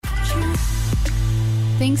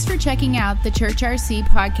Thanks for checking out the Church RC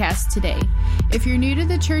podcast today. If you're new to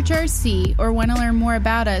the Church RC or want to learn more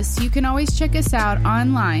about us, you can always check us out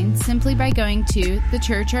online simply by going to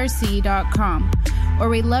thechurchrc.com. Or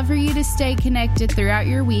we'd love for you to stay connected throughout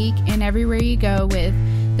your week and everywhere you go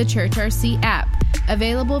with the Church RC app,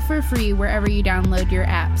 available for free wherever you download your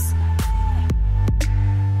apps.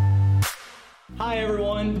 Hi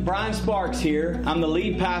everyone, Brian Sparks here. I'm the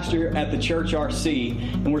lead pastor at the Church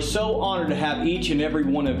RC, and we're so honored to have each and every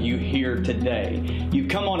one of you here today. You've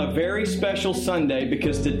come on a very special Sunday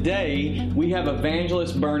because today we have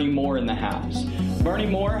Evangelist Bernie Moore in the house. Bernie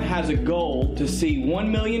Moore has a goal to see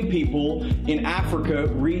 1 million people in Africa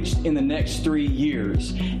reached in the next 3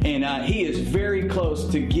 years. And he is very close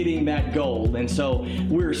to getting that goal. And so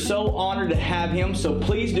we're so honored to have him. So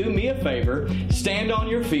please do me a favor, stand on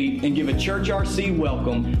your feet and give a Church RC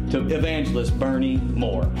welcome to Evangelist Bernie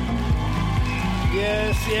Moore.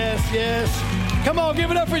 Yes, yes, yes. Come on,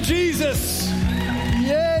 give it up for Jesus.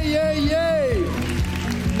 Yay, yay, yay.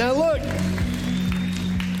 Now look.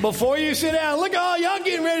 Before you sit down, look, oh, y'all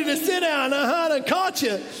getting ready to sit down. I caught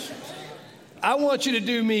you. I want you to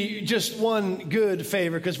do me just one good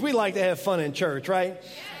favor because we like to have fun in church, right?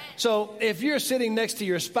 So if you're sitting next to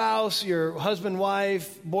your spouse, your husband,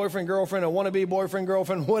 wife, boyfriend, girlfriend, or wannabe boyfriend,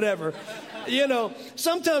 girlfriend, whatever, you know,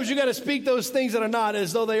 sometimes you got to speak those things that are not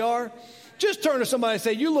as though they are. Just turn to somebody and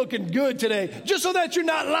say, "You looking good today." Just so that you're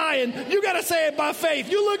not lying, you got to say it by faith.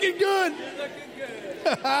 You looking good.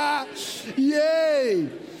 You're looking good. Yay.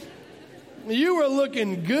 You are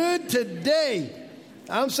looking good today.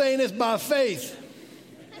 I'm saying this by faith.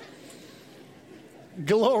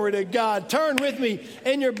 Glory to God. Turn with me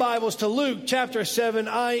in your Bibles to Luke chapter 7.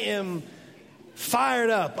 I am fired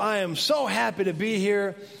up. I am so happy to be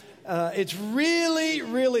here. It's really,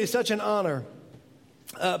 really such an honor.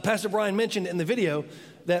 Pastor Brian mentioned in the video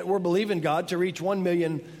that we're believing God to reach 1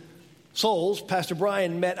 million souls. Pastor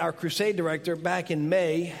Brian met our crusade director back in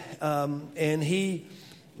May, and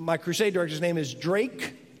my crusade director's name is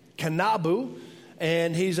Drake Kanabu,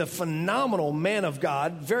 and he's a phenomenal man of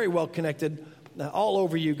God, very well connected all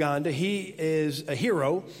over Uganda. He is a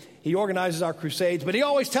hero. He organizes our crusades, but he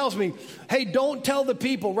always tells me, "Hey, don't tell the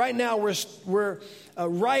people. Right now, we're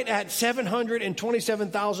right at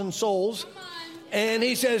 727,000 souls." And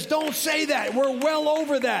he says, "Don't say that. We're well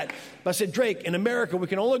over that." But I said, "Drake, in America, we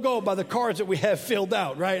can only go by the cards that we have filled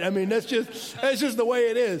out, right? I mean, that's just the way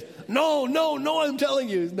it is." No, I'm telling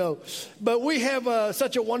you, no. But we have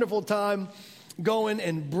such a wonderful time going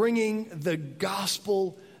and bringing the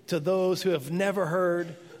gospel to those who have never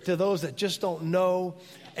heard, to those that just don't know.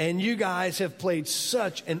 And you guys have played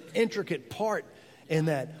such an intricate part in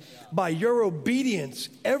that. By your obedience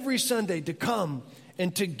every Sunday to come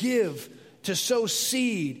and to give, to sow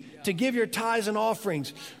seed, to give your tithes and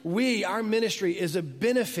offerings. Our ministry is a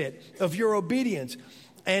benefit of your obedience.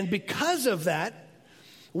 And because of that,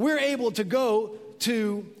 we're able to go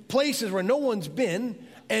to places where no one's been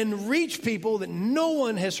and reach people that no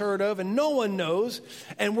one has heard of and no one knows.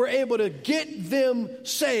 And we're able to get them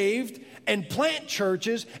saved and plant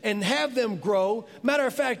churches and have them grow. Matter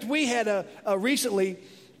of fact, we had recently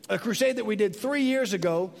a crusade that we did 3 years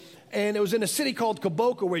ago. And it was in a city called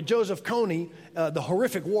Koboko where Joseph Kony, the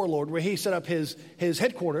horrific warlord, where he set up his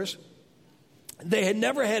headquarters. They had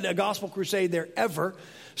never had a gospel crusade there ever.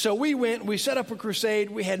 So we went, we set up a crusade.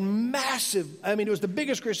 We had massive, it was the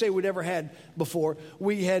biggest crusade we'd ever had before.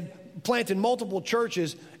 We had planted multiple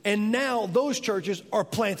churches, and now those churches are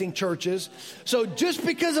planting churches. So just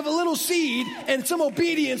because of a little seed and some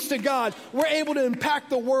obedience to God, we're able to impact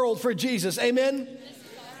the world for Jesus. Amen?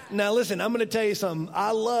 Now, listen, I'm going to tell you something.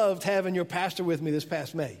 I loved having your pastor with me this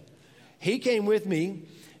past May. He came with me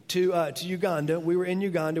to Uganda. We were in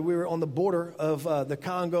Uganda. We were on the border of the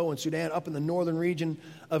Congo and Sudan, up in the northern region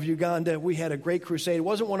of Uganda. We had a great crusade. It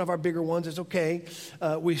wasn't one of our bigger ones. It's okay.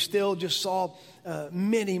 We still just saw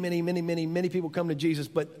many people come to Jesus.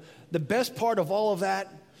 But the best part of all of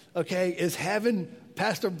that, okay, is having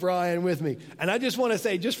Pastor Brian with me. And I just want to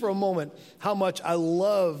say, just for a moment, how much I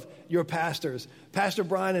love your pastors. Pastor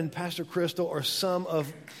Brian and Pastor Crystal are some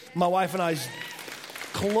of my wife and I's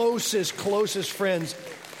closest friends.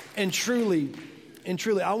 And truly,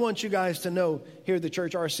 I want you guys to know here at the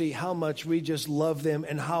Church RC how much we just love them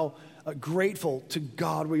and how grateful to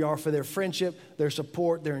God we are for their friendship, their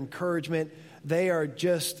support, their encouragement. They're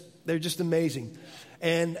just amazing.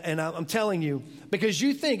 And I'm telling you, because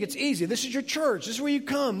you think it's easy. This is your church. This is where you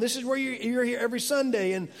come. This is where you're here every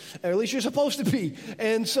Sunday, or at least you're supposed to be.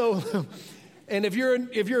 And so, and if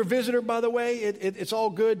you're a visitor, by the way, it's all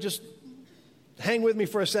good. Just hang with me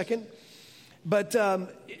for a second. But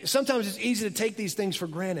sometimes it's easy to take these things for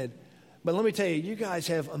granted. But let me tell you, you guys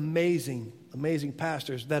have amazing, amazing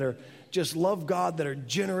pastors that are just love God, that are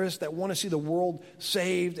generous, that want to see the world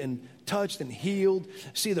saved and touched and healed,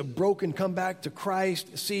 see the broken come back to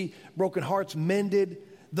Christ, see broken hearts mended,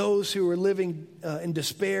 those who are living in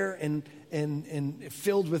despair and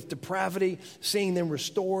filled with depravity, seeing them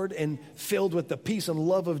restored and filled with the peace and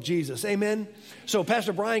love of Jesus. Amen? So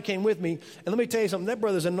Pastor Brian came with me, and let me tell you something, that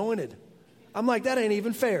brother's anointed. I'm like, that ain't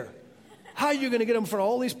even fair. How are you going to get him in front of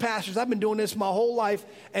all these pastors? I've been doing this my whole life,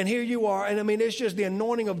 and here you are. And I mean, it's just the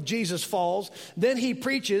anointing of Jesus falls. Then he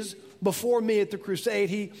preaches before me at the crusade.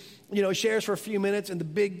 He, shares for a few minutes in the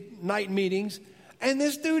big night meetings. And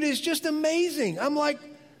this dude is just amazing. I'm like,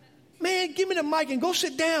 man, give me the mic and go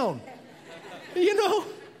sit down.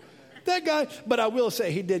 That guy. But I will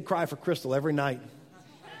say he did cry for Crystal every night.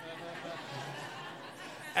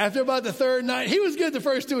 After about the third night, he was good the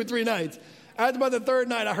first 2 or 3 nights. After about the third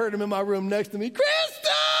night, I heard him in my room next to me,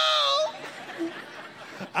 Crystal!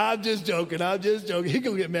 I'm just joking. He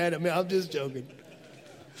can get mad at me. I'm just joking.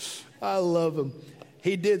 I love him.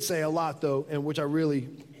 He did say a lot, though, and which I really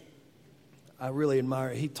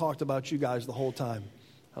admire. He talked about you guys the whole time,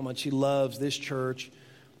 how much he loves this church,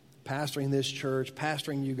 pastoring this church,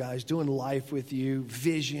 pastoring you guys, doing life with you,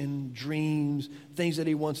 vision, dreams, things that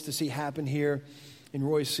he wants to see happen here in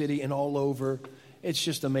Royce City and all over. It's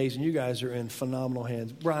just amazing. You guys are in phenomenal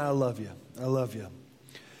hands. Brian, I love you. I love you.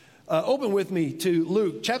 Open with me to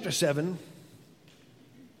Luke chapter 7,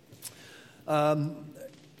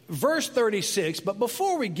 verse 36. But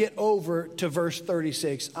before we get over to verse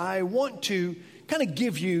 36, I want to kind of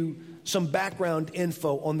give you some background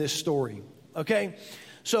info on this story. Okay?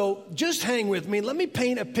 So just hang with me. Let me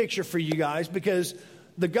paint a picture for you guys, because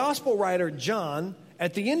the gospel writer John,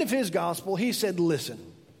 at the end of his gospel, he said, listen,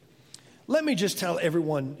 let me just tell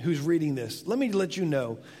everyone who's reading this, let me let you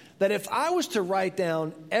know that if I was to write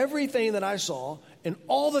down everything that I saw and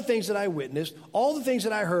all the things that I witnessed, all the things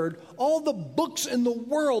that I heard, all the books in the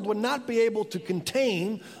world would not be able to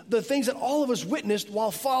contain the things that all of us witnessed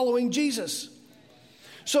while following Jesus.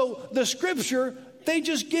 So the scripture, they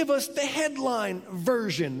just give us the headline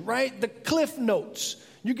version, right? The cliff notes.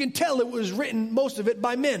 You can tell it was written, most of it,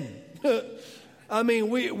 by men. I mean,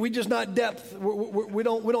 we just not depth. We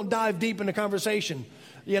don't dive deep into conversation.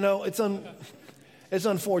 It's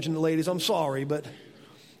unfortunate, ladies. I'm sorry, but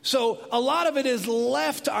so a lot of it is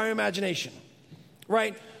left to our imagination,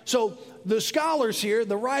 right? So the scholars here,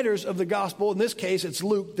 the writers of the gospel, in this case, it's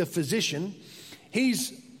Luke, the physician.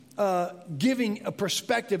 He's giving a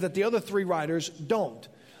perspective that the other 3 writers don't.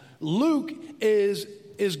 Luke is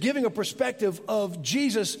giving a perspective of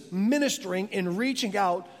Jesus ministering and reaching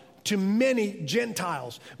out to many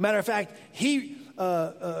Gentiles. Matter of fact, he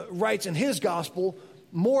writes in his gospel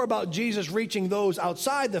more about Jesus reaching those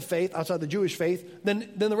outside the faith, outside the Jewish faith,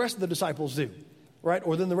 than the rest of the disciples do, right?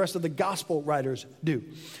 Or than the rest of the gospel writers do.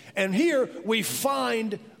 And here we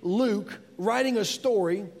find Luke writing a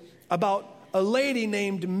story about a lady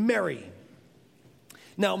named Mary.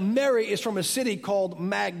 Now, Mary is from a city called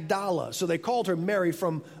Magdala. So they called her Mary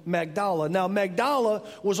from Magdala. Now, Magdala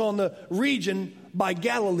was on the region by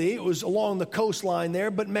Galilee. It was along the coastline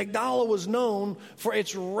there. But Magdala was known for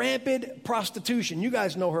its rampant prostitution. You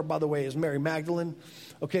guys know her, by the way, as Mary Magdalene.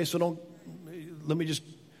 Okay, so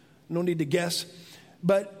no need to guess.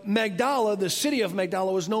 But Magdala, the city of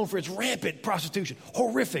Magdala, was known for its rampant prostitution.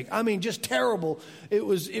 Horrific. I mean, just terrible. It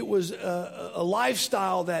was a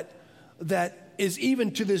lifestyle that is even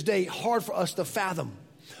to this day hard for us to fathom.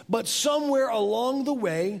 But somewhere along the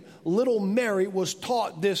way, little Mary was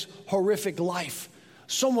taught this horrific life.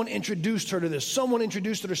 Someone introduced her to this. Someone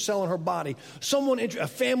introduced her to selling her body. A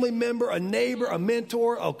family member, a neighbor, a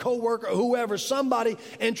mentor, a coworker, whoever, somebody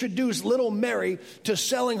introduced little Mary to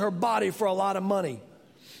selling her body for a lot of money.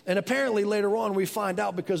 And apparently later on we find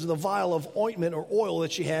out, because of the vial of ointment or oil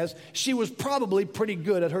that she has, she was probably pretty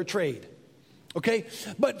good at her trade. Okay?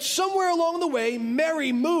 But somewhere along the way,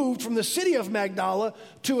 Mary moved from the city of Magdala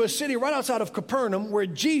to a city right outside of Capernaum where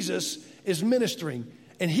Jesus is ministering.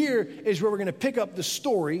 And here is where we're going to pick up the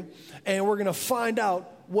story, and we're going to find out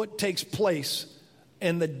what takes place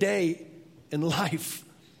in the day in life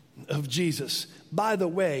of Jesus. By the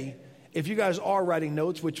way, if you guys are writing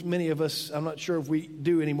notes, which many of us, I'm not sure if we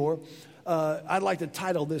do anymore, I'd like to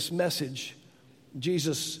title this message,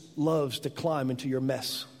 Jesus Loves to Climb Into Your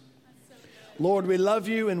Mess. Lord, we love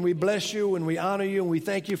you and we bless you and we honor you and we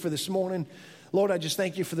thank you for this morning. Lord, I just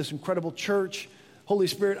thank you for this incredible church. Holy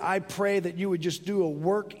Spirit, I pray that you would just do a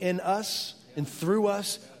work in us and through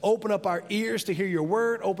us. Open up our ears to hear your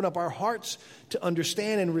word. Open up our hearts to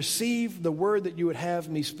understand and receive the word that you would have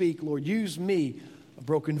me speak. Lord, use me, a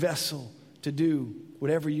broken vessel, to do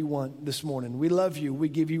whatever you want this morning. We love you. We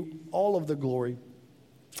give you all of the glory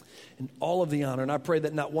and all of the honor. And I pray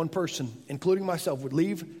that not one person, including myself, would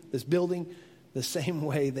leave this building the same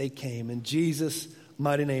way they came. In Jesus'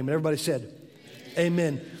 mighty name. And everybody said,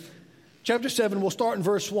 amen. Chapter 7, we'll start in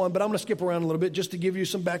verse 1, but I'm going to skip around a little bit just to give you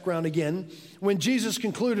some background again. When Jesus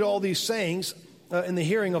concluded all these sayings in the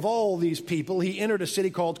hearing of all these people, he entered a city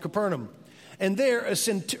called Capernaum. And there a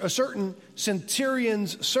certain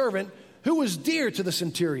centurion's servant who was dear to the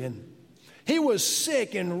centurion. He was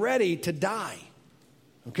sick and ready to die.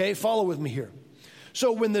 Okay, follow with me here.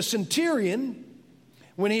 So when the centurion,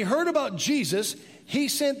 when he heard about Jesus, he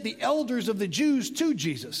sent the elders of the Jews to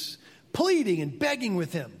Jesus, pleading and begging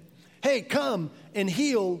with him. Hey, come and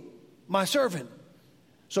heal my servant.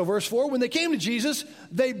 So verse 4, when they came to Jesus,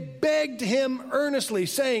 they begged him earnestly,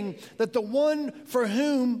 saying that the one for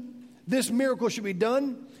whom this miracle should be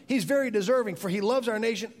done, he's very deserving, for he loves our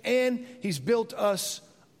nation and he's built us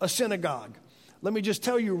a synagogue. Let me just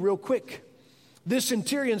tell you real quick. This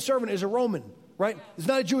centurion servant is a Roman, right? He's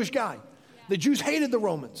not a Jewish guy. The Jews hated the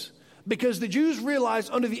Romans because the Jews realized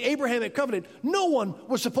under the Abrahamic covenant, no one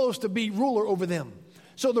was supposed to be ruler over them.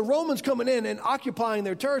 So the Romans coming in and occupying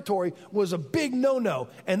their territory was a big no-no,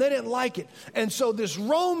 and they didn't like it. And so this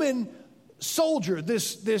Roman soldier,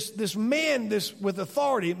 this man with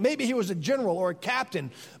authority, maybe he was a general or a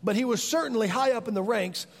captain, but he was certainly high up in the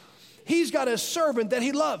ranks. He's got a servant that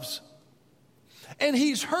he loves. And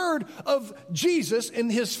he's heard of Jesus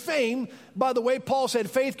and his fame. By the way, Paul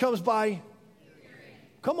said faith comes by...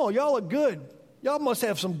 Come on, y'all are good. Y'all must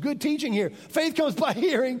have some good teaching here. Faith comes by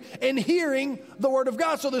hearing, and hearing the word of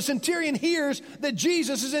God. So the centurion hears that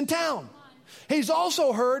Jesus is in town. He's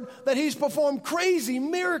also heard that he's performed crazy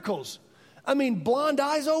miracles. I mean, blind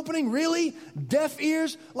eyes opening, really? Deaf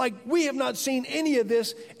ears? Like, we have not seen any of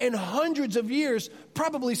this in hundreds of years,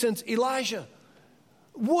 probably since Elijah.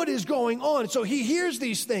 What is going on? So he hears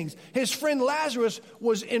these things. His friend Lazarus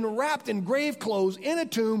was wrapped in grave clothes in a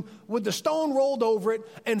tomb with the stone rolled over it.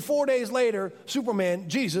 And 4 days later, Superman,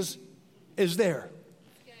 Jesus, is there.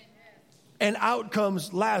 And out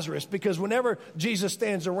comes Lazarus, because whenever Jesus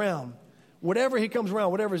stands around, whatever he comes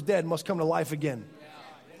around, whatever's dead must come to life again.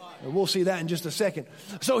 And we'll see that in just a second.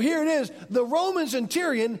 So here it is. The Roman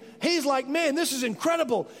centurion, he's like, man, this is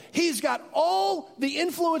incredible. He's got all the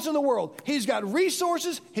influence in the world. He's got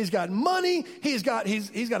resources. He's got money. He's got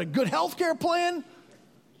a good health care plan.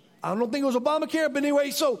 I don't think it was Obamacare, but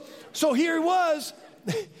anyway, so here he was.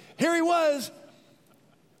 Here he was.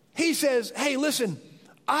 He says, hey, listen,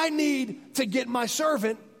 I need to get my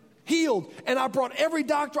servant healed. And I brought every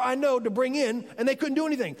doctor I know to bring in, and they couldn't do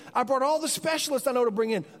anything. I brought all the specialists I know to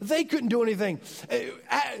bring in. They couldn't do anything.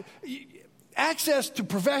 Access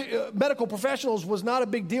to medical professionals was not a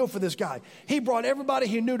big deal for this guy. He brought everybody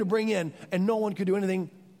he knew to bring in, and no one could do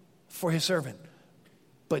anything for his servant.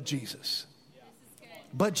 But Jesus.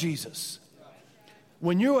 But Jesus.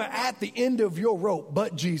 When you are at the end of your rope,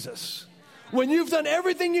 but Jesus. When you've done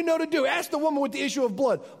everything you know to do, ask the woman with the issue of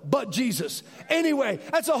blood, but Jesus. Anyway,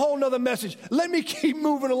 that's a whole nother message. Let me keep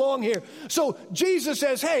moving along here. So Jesus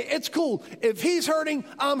says, hey, it's cool. If he's hurting,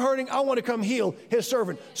 I'm hurting. I want to come heal his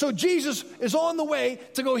servant. So Jesus is on the way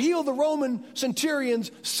to go heal the Roman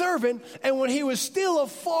centurion's servant. And when he was still a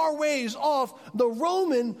far ways off, the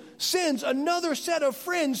Roman sends another set of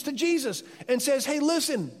friends to Jesus and says, hey,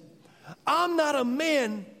 listen, I'm not a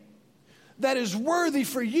man that is worthy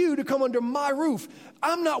for you to come under my roof.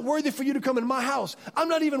 I'm not worthy for you to come in my house. I'm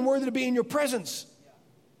not even worthy to be in your presence.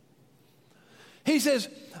 He says,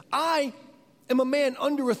 I am a man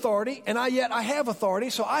under authority, and yet I have authority.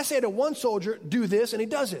 So I say to one soldier, do this, and he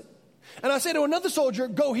does it. And I say to another soldier,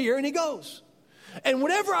 go here, and he goes. And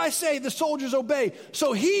whatever I say, the soldiers obey.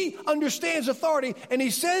 So he understands authority, and he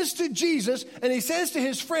says to Jesus, and he says to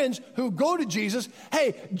his friends who go to Jesus,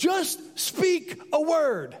 hey, just speak a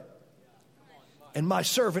word, and my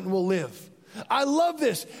servant will live. I love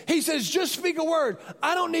this. He says, just speak a word.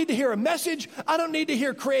 I don't need to hear a message. I don't need to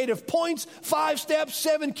hear creative points, 5 steps,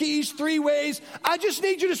 7 keys, 3 ways. I just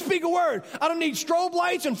need you to speak a word. I don't need strobe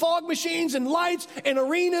lights and fog machines and lights and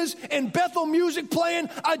arenas and Bethel music playing.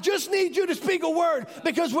 I just need you to speak a word,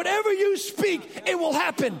 because whatever you speak, it will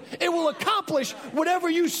happen. It will accomplish whatever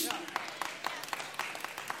you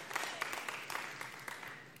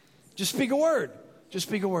just speak a word. Just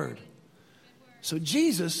speak a word. So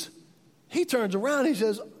Jesus, he turns around, he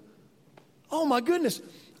says, oh my goodness,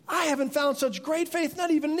 I haven't found such great faith, not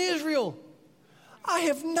even in Israel. I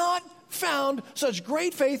have not found such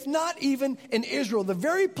great faith, not even in Israel. The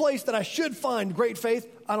very place that I should find great faith,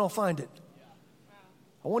 I don't find it.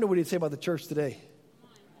 I wonder what he'd say about the church today.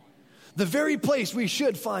 The very place we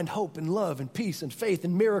should find hope and love and peace and faith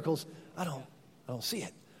and miracles. I don't see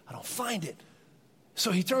it. I don't find it.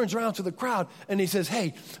 So he turns around to the crowd and he says,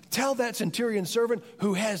 hey, tell that centurion servant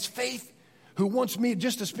who has faith, who wants me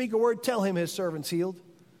just to speak a word, tell him his servant's healed.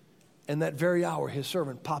 And that very hour, his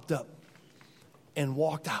servant popped up and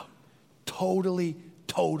walked out, totally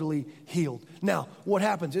healed. Now, what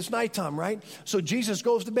happens? It's nighttime, right? So Jesus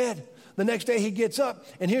goes to bed. The next day he gets up,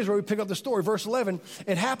 and here's where we pick up the story. Verse 11,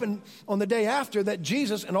 it happened on the day after that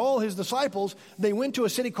Jesus and all his disciples, they went to a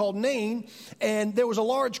city called Nain, and there was a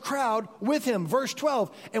large crowd with him. Verse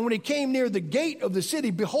 12, and when he came near the gate of the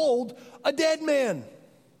city, behold, a dead man.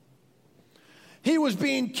 He was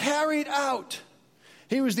being carried out.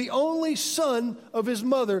 He was the only son of his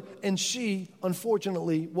mother, and she,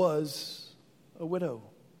 unfortunately, was a widow.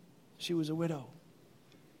 She was a widow.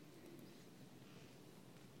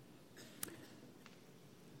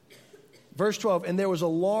 Verse 12, and there was a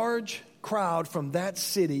large crowd from that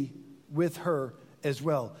city with her as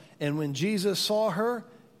well. And when Jesus saw her,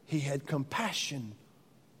 he had compassion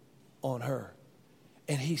on her.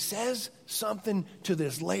 And he says something to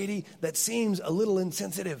this lady that seems a little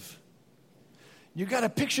insensitive. You got to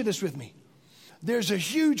picture this with me. There's a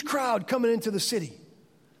huge crowd coming into the city.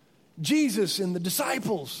 Jesus and the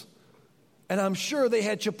disciples. And I'm sure they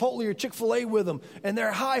had Chipotle or Chick-fil-A with them. And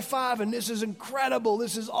they're high-fiving. This is incredible.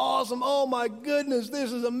 This is awesome. Oh, my goodness.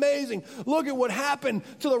 This is amazing. Look at what happened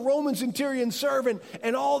to the Roman centurion servant.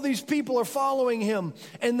 And all these people are following him.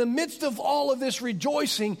 In the midst of all of this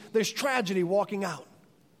rejoicing, there's tragedy walking out.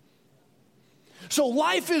 So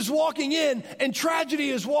life is walking in and tragedy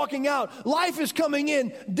is walking out. Life is coming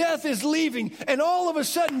in, death is leaving. And all of a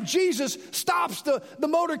sudden, Jesus stops the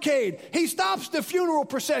motorcade. He stops the funeral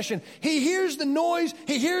procession. He hears the noise,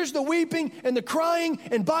 he hears the weeping and the crying.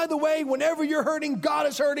 And by the way, whenever you're hurting, God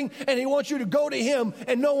is hurting, and he wants you to go to him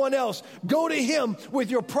and no one else. Go to him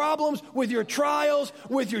with your problems, with your trials,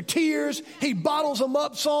 with your tears. He bottles them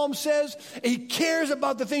up, Psalm says. He cares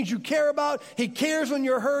about the things you care about. He cares when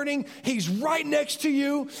you're hurting. He's right next to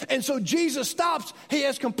you. And so Jesus stops. He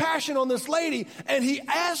has compassion on this lady, and he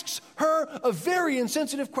asks her a very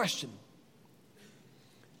insensitive question.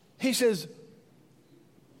 He says,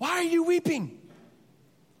 why are you weeping?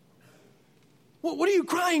 What are you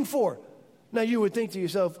crying for? Now you would think to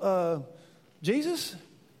yourself, Jesus,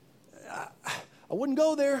 I wouldn't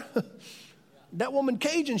go there. That woman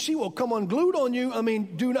Cajun, she will come unglued on you. I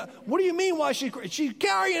mean, do not. What do you mean why she's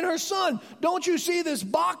carrying her son? Don't you see this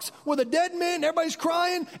box with a dead man? And everybody's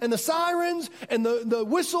crying and the sirens and the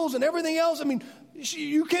whistles and everything else. I mean,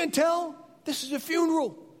 you can't tell. This is a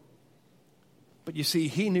funeral. But you see,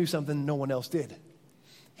 he knew something no one else did.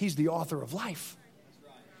 He's the author of life.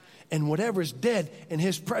 And whatever's dead in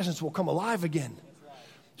his presence will come alive again.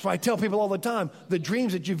 That's why I tell people all the time, the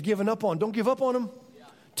dreams that you've given up on, don't give up on them.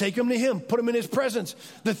 Take them to him. Put them in his presence.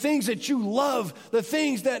 The things that you love, the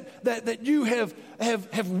things that you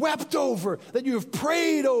have wept over, that you have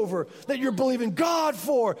prayed over, that you're believing God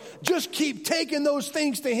for, just keep taking those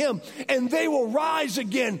things to him, and they will rise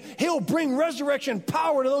again. He'll bring resurrection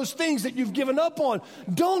power to those things that you've given up on.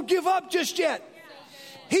 Don't give up just yet.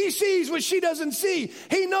 He sees what she doesn't see.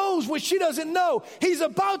 He knows what she doesn't know. He's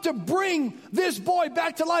about to bring this boy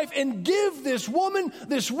back to life and give this woman,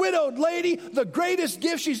 this widowed lady, the greatest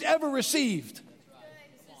gift she's ever received.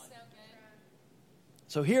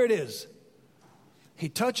 So here it is. He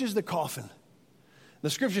touches the coffin. The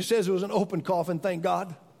scripture says it was an open coffin, thank God.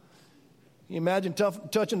 Can you imagine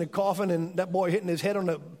touching the coffin and that boy hitting his head on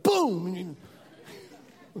the boom?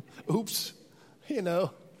 Oops. You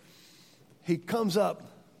know. He comes up.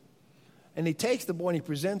 And he takes the boy and he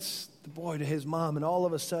presents the boy to his mom. And all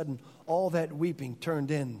of a sudden, all that weeping turned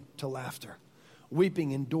into laughter.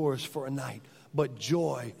 Weeping endures for a night, but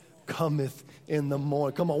joy cometh in the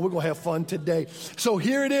morning. Come on, we're going to have fun today. So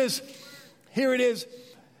here it is. Here it is.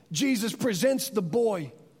 Jesus presents the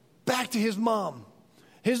boy back to his mom.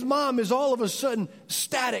 His mom is all of a sudden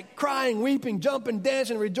static, crying, weeping, jumping,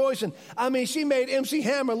 dancing, rejoicing. I mean, she made MC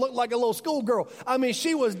Hammer look like a little schoolgirl. I mean,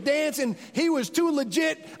 she was dancing. He was too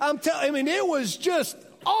legit. I mean, it was just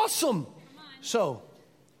awesome. So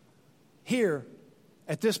here,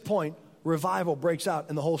 at this point, revival breaks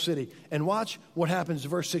out in the whole city. And watch what happens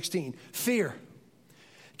in verse 16. Fear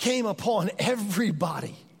came upon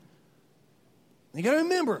everybody. You got to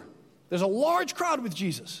remember, there's a large crowd with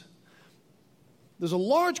Jesus. There's a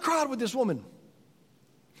large crowd with this woman.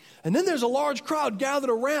 And then there's a large crowd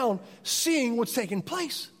gathered around seeing what's taking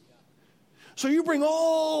place. So you bring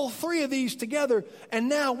all three of these together, and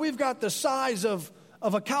now we've got the size of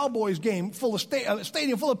a Cowboys game, a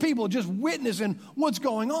stadium full of people just witnessing what's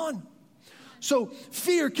going on. So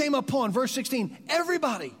fear came upon, verse 16,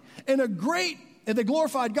 everybody. And they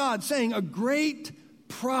glorified God, saying, a great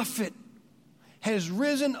prophet has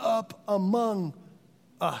risen up among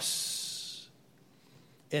us.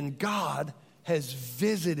 And God has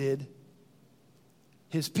visited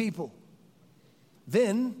his people.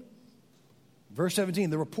 Then, verse 17,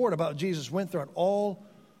 the report about Jesus went throughout all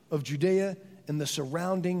of Judea and the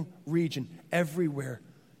surrounding region. Everywhere,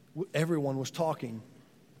 everyone was talking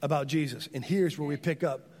about Jesus. And here's where we pick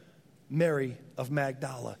up Mary of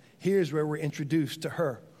Magdala. Here's where we're introduced to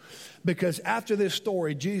her. Because after this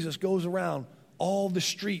story, Jesus goes around all the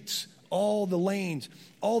streets, all the lanes,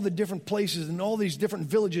 all the different places and all these different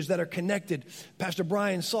villages that are connected. Pastor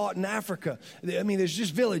Brian saw it in Africa. I mean, there's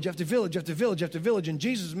just village after village after village after village, and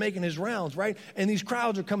Jesus is making his rounds, right? And these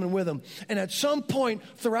crowds are coming with him. And at some point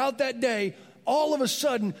throughout that day, all of a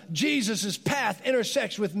sudden, Jesus' path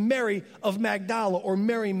intersects with Mary of Magdala, or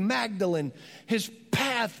Mary Magdalene. His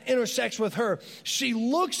path intersects with her. She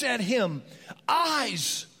looks at him,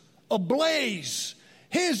 eyes ablaze.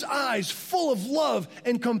 His eyes full of love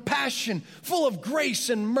and compassion, full of grace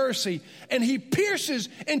and mercy. And he pierces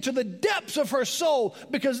into the depths of her soul,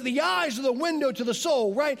 because the eyes are the window to the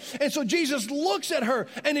soul, right? And so Jesus looks at her,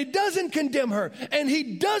 and he doesn't condemn her, and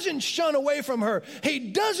he doesn't shun away from her.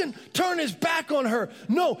 He doesn't turn his back on her.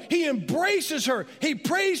 No, he embraces her. He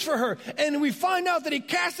prays for her. And we find out that he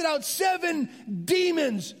casted out 7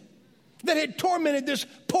 demons that had tormented this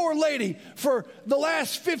poor lady for the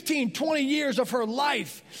last 15, 20 years of her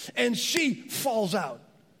life. And she falls out,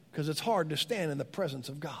 because it's hard to stand in the presence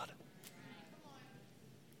of God.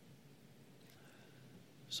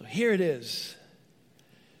 So here it is.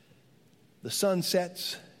 The sun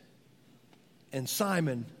sets, and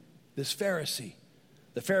Simon, this Pharisee,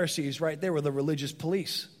 the Pharisees, right, they were the religious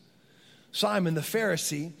police. Simon, the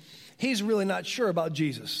Pharisee, he's really not sure about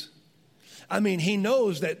Jesus. I mean, he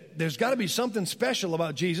knows that there's got to be something special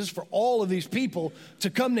about Jesus for all of these people to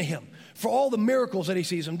come to him, for all the miracles that he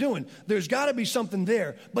sees him doing. There's got to be something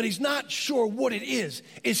there, but he's not sure what it is.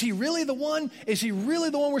 Is he really the one? Is he really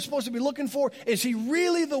the one we're supposed to be looking for? Is he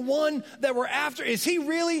really the one that we're after? Is he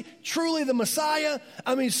really, truly the Messiah?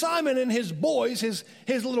 I mean, Simon and his boys, his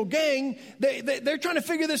little gang, they're trying to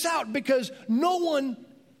figure this out, because no one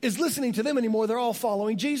is listening to them anymore. They're all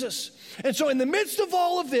following Jesus. And so in the midst of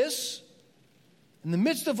all of this,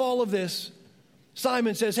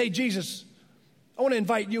 Simon says, hey, Jesus, I want to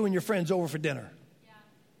invite you and your friends over for dinner. Yeah.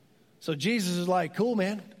 So Jesus is like, cool,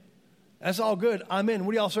 man. That's all good. I'm in.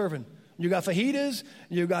 What are y'all serving? You got fajitas,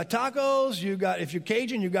 you got tacos, you got, if you're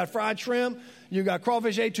Cajun, you got fried shrimp, you got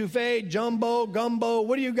crawfish etouffee, jumbo, gumbo.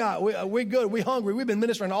 What do you got? We're good. We're hungry. We've been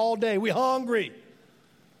ministering all day. We're hungry.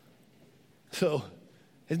 So,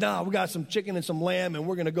 nah, we got some chicken and some lamb, and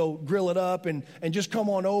we're going to go grill it up and just come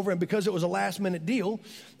on over. And because it was a last-minute deal,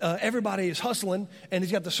 everybody is hustling, and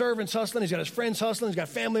he's got the servants hustling. He's got his friends hustling. He's got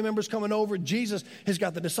family members coming over. Jesus has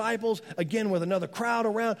got the disciples, again, with another crowd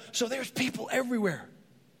around. So there's people everywhere.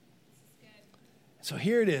 So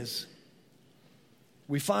here it is.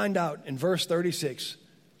 We find out in verse 36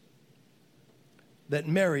 that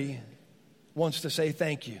Mary wants to say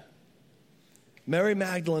thank you. Mary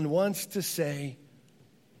Magdalene wants to say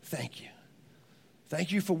thank you.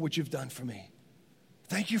 Thank you for what you've done for me.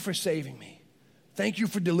 Thank you for saving me. Thank you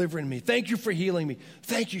for delivering me. Thank you for healing me.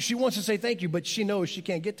 Thank you. She wants to say thank you, but she knows she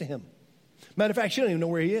can't get to him. Matter of fact, she don't even know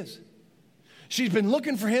where he is. She's been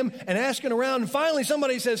looking for him and asking around, and finally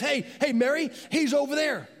somebody says, hey, Mary, he's over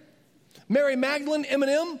there. Mary Magdalene,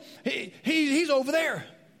 M&M, he's over there.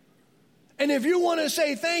 And if you want to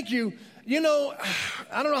say thank you, you know,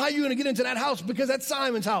 I don't know how you're going to get into that house, because that's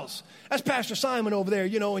Simon's house. That's Pastor Simon over there,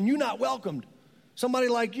 you know, and you're not welcomed. Somebody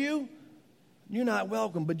like you, you're not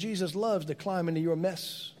welcome. But Jesus loves to climb into your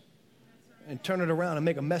mess and turn it around and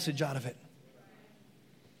make a message out of it.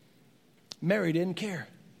 Mary didn't care.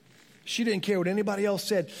 She didn't care what anybody else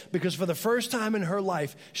said, because for the first time in her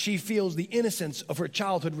life, she feels the innocence of her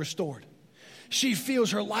childhood restored. She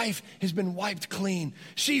feels her life has been wiped clean.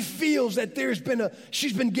 She feels that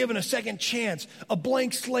she's been given a second chance, a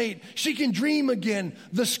blank slate. She can dream again.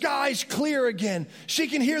 The sky's clear again. She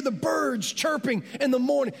can hear the birds chirping in the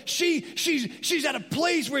morning. She's at a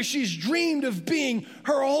place where she's dreamed of being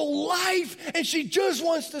her whole life, and she just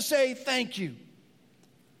wants to say thank you.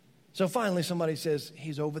 So finally somebody says,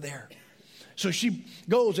 he's over there. So she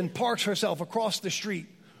goes and parks herself across the street,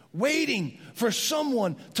 waiting for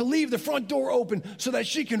someone to leave the front door open so that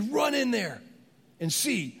she can run in there and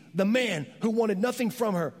see the man who wanted nothing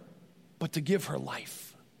from her but to give her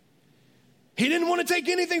life. He didn't want to take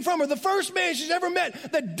anything from her. The first man she's ever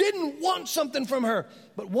met that didn't want something from her,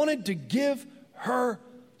 but wanted to give her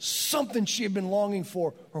something she had been longing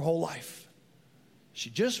for her whole life. She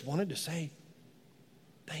just wanted to say,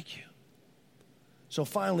 thank you. So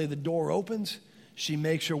finally the door opens. She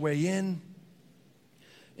makes her way in.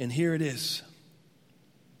 And here it is.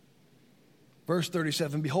 Verse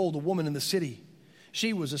 37, behold, a woman in the city.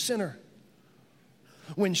 She was a sinner.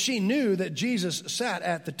 When she knew that Jesus sat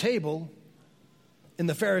at the table in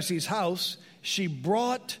the Pharisee's house, she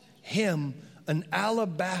brought him an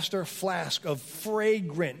alabaster flask of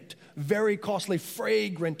fragrant, very costly,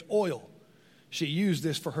 fragrant oil. She used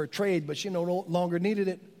this for her trade, but she no longer needed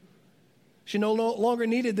it. She no longer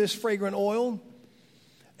needed this fragrant oil.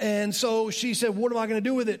 And so she said, what am I going to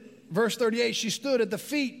do with it? Verse 38, she stood at the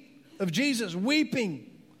feet of Jesus, weeping.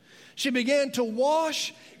 She began to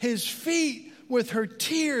wash his feet with her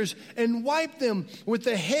tears and wipe them with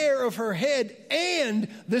the hair of her head. And,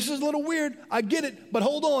 this is a little weird, I get it, but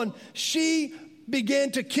hold on. She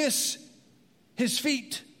began to kiss his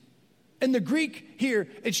feet. In the Greek here,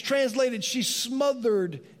 it's translated, she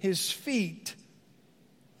smothered his feet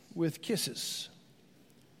with kisses.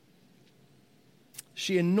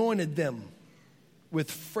 She anointed them with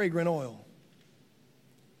fragrant oil.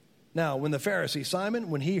 Now, when the Pharisee Simon,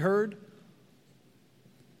 when he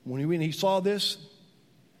saw this,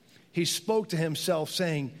 he spoke to himself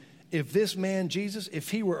saying, if this man Jesus, if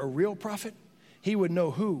he were a real prophet, he would know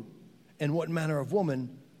who and what manner of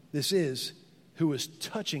woman this is who is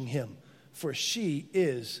touching him, for she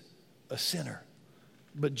is a sinner.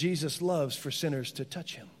 But Jesus loves for sinners to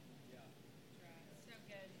touch him.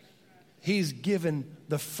 He's given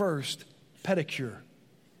the first pedicure.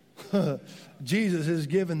 Jesus is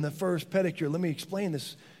given the first pedicure. Let me explain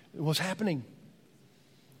this. What's happening?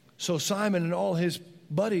 So Simon and all his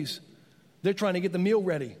buddies, they're trying to get the meal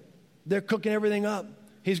ready. They're cooking everything up.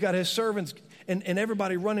 He's got his servants and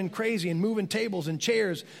everybody running crazy and moving tables and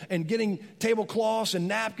chairs and getting tablecloths and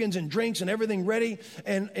napkins and drinks and everything ready.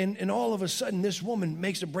 And all of a sudden, this woman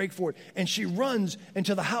makes a break for it. And she runs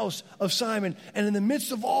into the house of Simon. And in the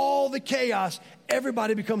midst of all the chaos,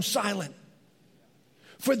 everybody becomes silent.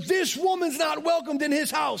 For this woman's not welcomed in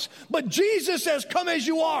his house. But Jesus says, come as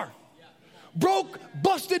you are. Broke,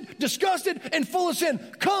 busted, disgusted, and full of sin.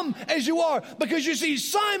 Come as you are. Because you see,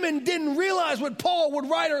 Simon didn't realize what Paul would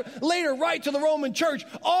later write to the Roman church.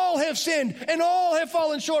 All have sinned and all have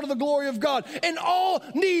fallen short of the glory of God. And all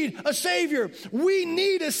need a Savior. We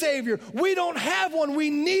need a Savior. We don't have one. We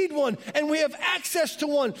need one. And we have access to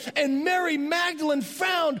one. And Mary Magdalene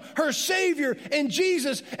found her Savior in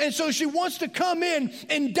Jesus. And so she wants to come in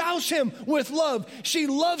and douse him with love. She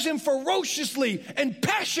loves him ferociously and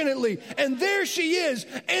passionately. And there she is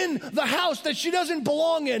in the house that she doesn't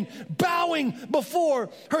belong in, bowing before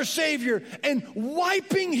her Savior and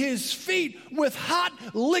wiping his feet with hot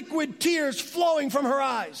liquid tears flowing from her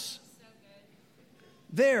eyes. So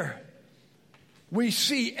there we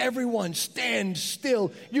see everyone stand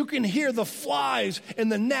still. You can hear the flies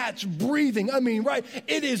and the gnats breathing. I mean, right?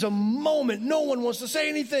 It is a moment. No one wants to say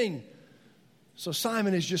anything. So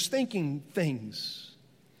Simon is just thinking things.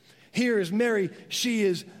 Here is Mary. She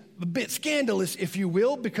is a bit scandalous, if you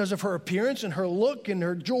will, because of her appearance and her look and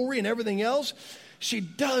her jewelry and everything else. She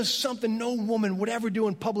does something no woman would ever do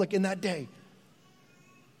in public in that day.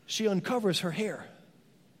 She uncovers her hair.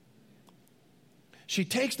 She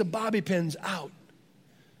takes the bobby pins out.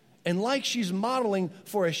 And like she's modeling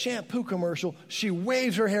for a shampoo commercial, she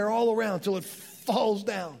waves her hair all around till it falls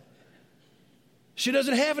down. She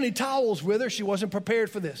doesn't have any towels with her. She wasn't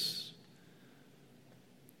prepared for this.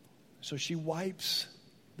 So she wipes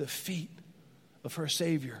the feet of her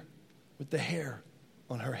Savior with the hair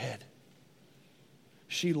on her head.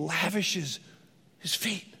 She lavishes his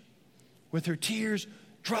feet with her tears,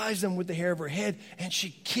 dries them with the hair of her head, and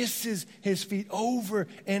she kisses his feet over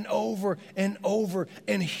and over and over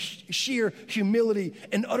in sheer humility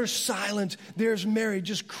and utter silence. There's Mary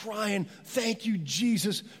just crying, thank you,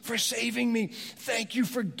 Jesus, for saving me. Thank you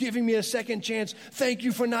for giving me a second chance. Thank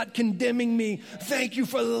you for not condemning me. Thank you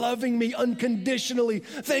for loving me unconditionally.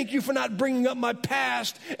 Thank you for not bringing up my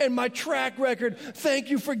past and my track record.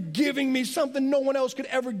 Thank you for giving me something no one else could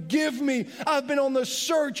ever give me. I've been on the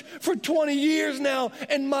search for 20 years now,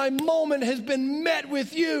 and my moment has been met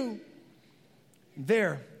with you.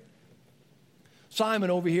 There,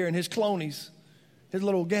 Simon over here and his cronies, his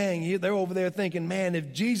little gang, they're over there thinking, man,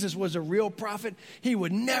 if Jesus was a real prophet, he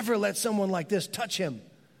would never let someone like this touch him.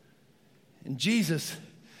 And Jesus,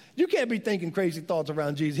 you can't be thinking crazy thoughts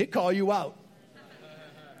around Jesus. He'll call you out.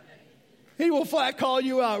 He will flat call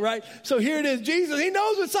you out, right? So here it is. Jesus, he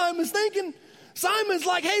knows what Simon's thinking. Simon's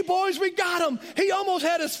like, hey, boys, we got him. He almost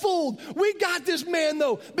had us fooled. We got this man,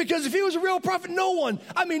 though, because if he was a real prophet, no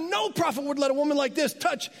prophet would let a woman like this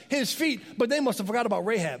touch his feet. But they must have forgot about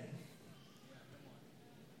Rahab.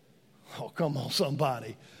 Oh, come on,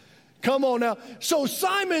 somebody. Come on now. So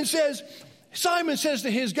Simon says to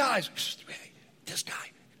his guys, hey, this guy,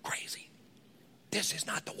 crazy. This is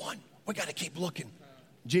not the one. We got to keep looking.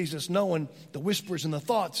 Jesus, knowing the whispers and the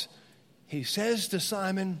thoughts, he says to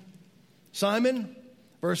Simon,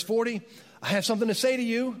 verse 40, I have something to say to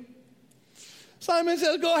you. Simon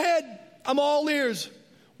says, go ahead. I'm all ears.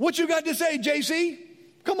 What you got to say, JC?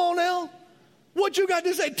 Come on now. What you got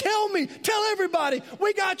to say? Tell me. Tell everybody.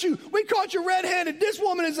 We got you. We caught you red-handed. This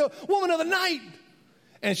woman is a woman of the night.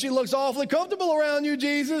 And she looks awfully comfortable around you,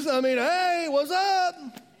 Jesus. I mean, hey, what's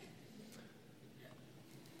up?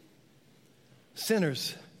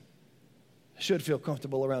 Sinners should feel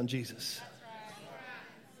comfortable around Jesus.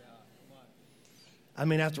 I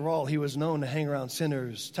mean, after all, he was known to hang around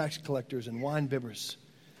sinners, tax collectors, and wine bibbers.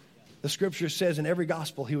 The scripture says in every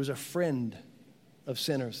gospel he was a friend of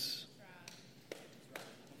sinners.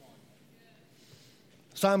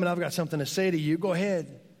 Simon, I've got something to say to you. Go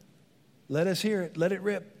ahead. Let us hear it. Let it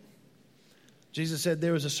rip. Jesus said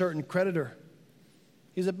there was a certain creditor.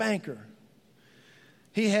 He's a banker.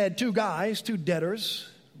 He had two debtors.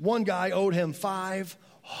 One guy owed him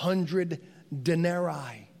 500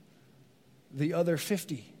 denarii. The other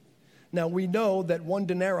 50. Now we know that 1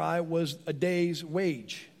 denarii was a day's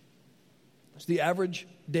wage. It's the average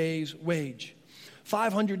day's wage.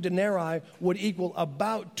 500 denarii would equal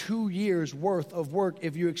about 2 years worth of work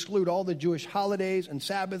if you exclude all the Jewish holidays and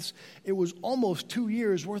Sabbaths. It was almost 2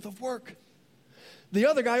 years worth of work. The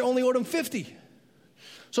other guy only owed him 50.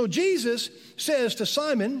 So Jesus says to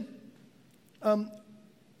Simon,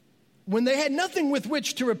 when they had nothing with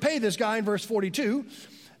which to repay this guy in verse 42,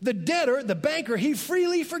 the debtor, the banker, he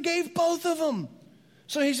freely forgave both of them.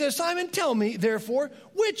 So he says, Simon, tell me, therefore,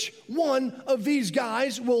 which one of these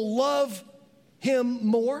guys will love him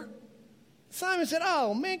more? Simon said,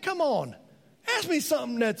 oh, man, come on. Ask me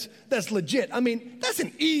something that's legit. I mean, that's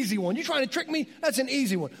an easy one. You trying to trick me? That's an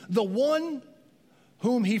easy one. The one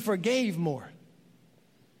whom he forgave more.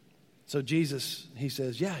 So Jesus, he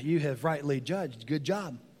says, yeah, you have rightly judged. Good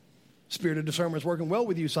job. Spirit of discernment is working well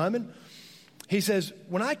with you, Simon. He says,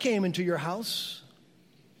 when I came into your house,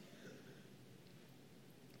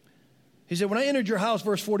 he said, when I entered your house,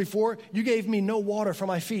 verse 44, you gave me no water for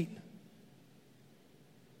my feet.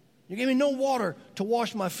 You gave me no water to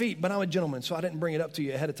wash my feet, but I'm a gentleman, so I didn't bring it up to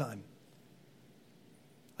you ahead of time.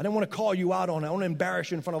 I didn't want to call you out on it. I want to embarrass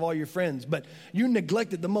you in front of all your friends, but you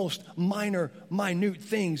neglected the most minute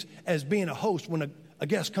things as being a host when a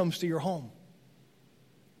guest comes to your home.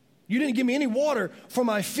 You didn't give me any water for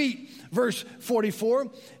my feet. Verse 44,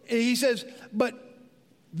 he says, but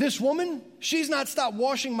this woman, she's not stopped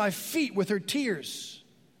washing my feet with her tears.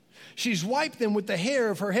 She's wiped them with the hair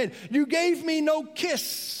of her head. You gave me no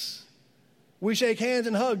kiss. We shake hands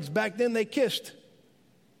and hugs. Back then they kissed.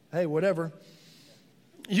 Hey, whatever.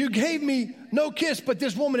 You gave me no kiss, but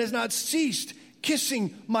this woman has not ceased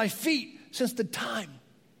kissing my feet since the time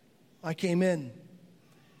I came in.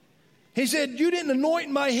 He said, you didn't anoint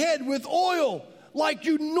my head with oil like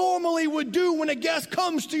you normally would do when a guest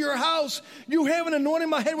comes to your house. You haven't anointed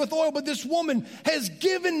my head with oil, but this woman has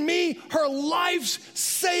given me her life's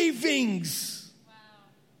savings. Wow.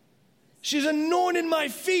 She's anointed my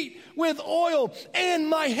feet with oil and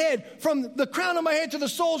my head. From the crown of my head to the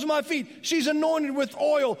soles of my feet, she's anointed with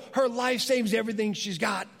oil. Her life saves everything she's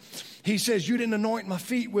got. He says, you didn't anoint my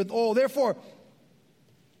feet with oil. Therefore,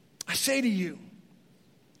 I say to you,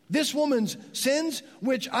 this woman's sins,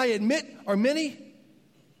 which I admit are many,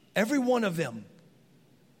 every one of them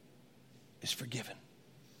is forgiven.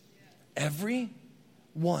 Every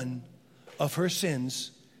one of her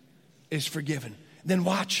sins is forgiven. Then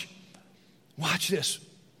watch this.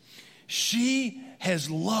 She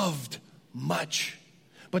has loved much,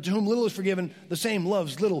 but to whom little is forgiven, the same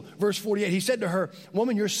loves little. Verse 48, he said to her,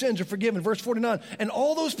 woman, your sins are forgiven. Verse 49, and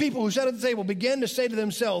all those people who sat at the table began to say to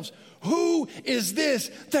themselves, who is this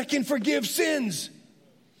that can forgive sins?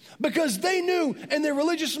 Because they knew in their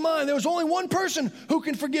religious mind there was only one person who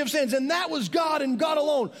can forgive sins, and that was God and God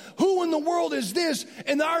alone. Who in the world is this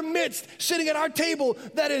in our midst, sitting at our table,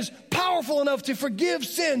 that is powerful enough to forgive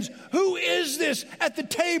sins? Who is this at the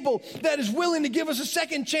table that is willing to give us a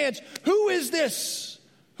second chance? Who is this?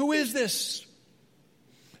 Who is this?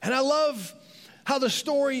 And I love how the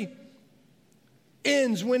story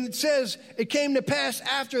ends when it says it came to pass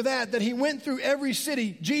after that he went through every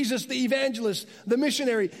city. Jesus, the evangelist, the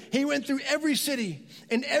missionary, he went through every city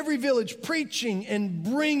and every village preaching and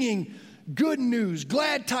bringing good news,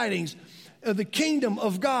 glad tidings of the kingdom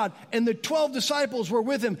of God. And the 12 disciples were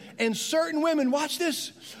with him. And certain women, watch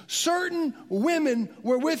this, certain women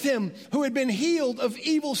were with him who had been healed of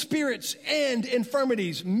evil spirits and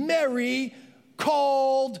infirmities. Mary,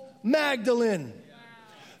 called Magdalene,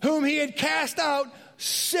 whom he had cast out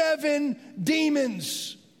 7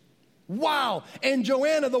 demons. Wow. And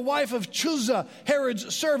Joanna, the wife of Chuza,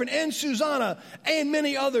 Herod's servant, and Susanna, and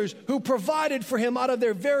many others who provided for him out of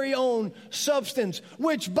their very own substance.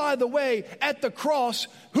 Which, by the way, at the cross,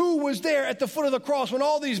 who was there at the foot of the cross when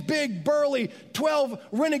all these big, burly 12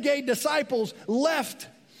 renegade disciples left?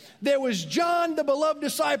 There was John, the beloved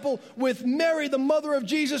disciple, with Mary, the mother of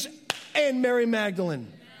Jesus, and Mary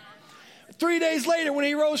Magdalene. 3 days later, when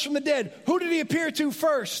he rose from the dead, who did he appear to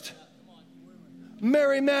first?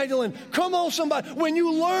 Mary Magdalene. Come on, somebody. When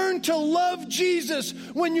you learn to love Jesus,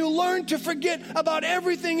 when you learn to forget about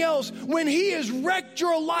everything else, when he has wrecked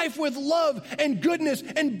your life with love and goodness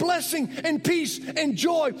and blessing and peace and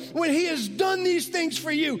joy, when he has done these things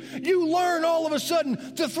for you, you learn all of a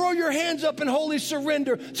sudden to throw your hands up in holy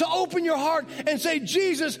surrender, to open your heart and say,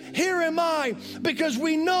 Jesus, here am I. Because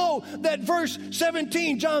we know that verse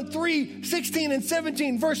 17, John 3, 16 and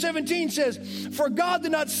 17, verse 17 says, for God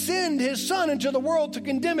did not send his son into the world to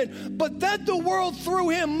condemn it, but that the world through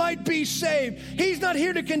him might be saved. He's not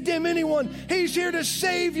here to condemn anyone. He's here to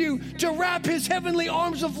save you, to wrap his heavenly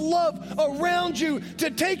arms of love around you,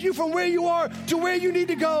 to take you from where you are to where you need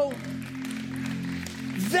to go.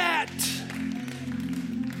 That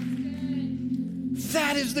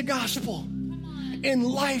is the gospel in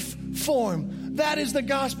life form. That is the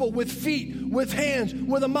gospel with feet, with hands,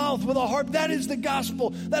 with a mouth, with a heart. That is the gospel.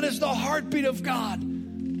 That is the heartbeat of God.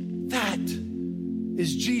 That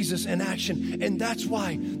is Jesus in action. And that's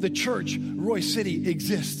why the church, Royse City,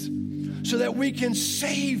 exists. So that we can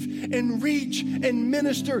save and reach and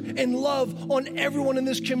minister and love on everyone in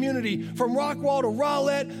this community. From Rockwall to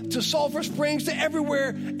Rowlett to Sulphur Springs to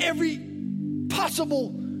everywhere, every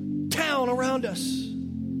possible town around us.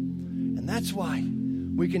 And that's why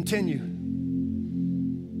we continue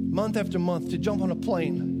month after month to jump on a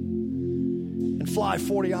plane and fly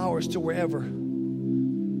 40 hours to wherever,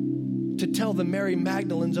 to tell the Mary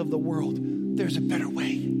Magdalenes of the world, there's a better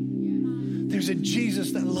way. There's a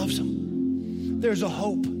Jesus that loves them. There's a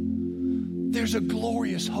hope. There's a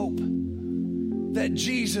glorious hope that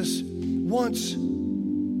Jesus wants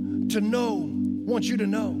you to know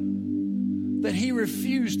that he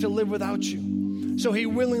refused to live without you. So he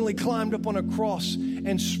willingly climbed up on a cross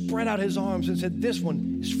and spread out his arms and said, this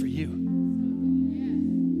one is for you.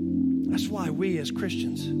 That's why we as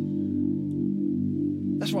Christians,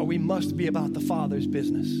 that's why we must be about the Father's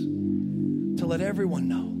business, to let everyone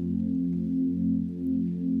know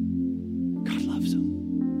God loves them.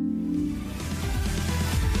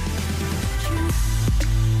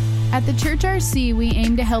 At the Church RC, we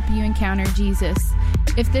aim to help you encounter Jesus.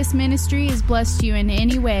 If this ministry has blessed you in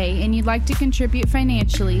any way and you'd like to contribute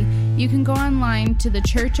financially, you can go online to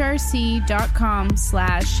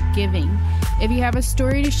thechurchrc.com/giving. If you have a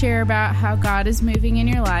story to share about how God is moving in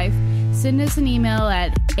your life, send us an email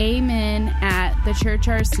at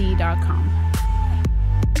amen@thechurchrc.com.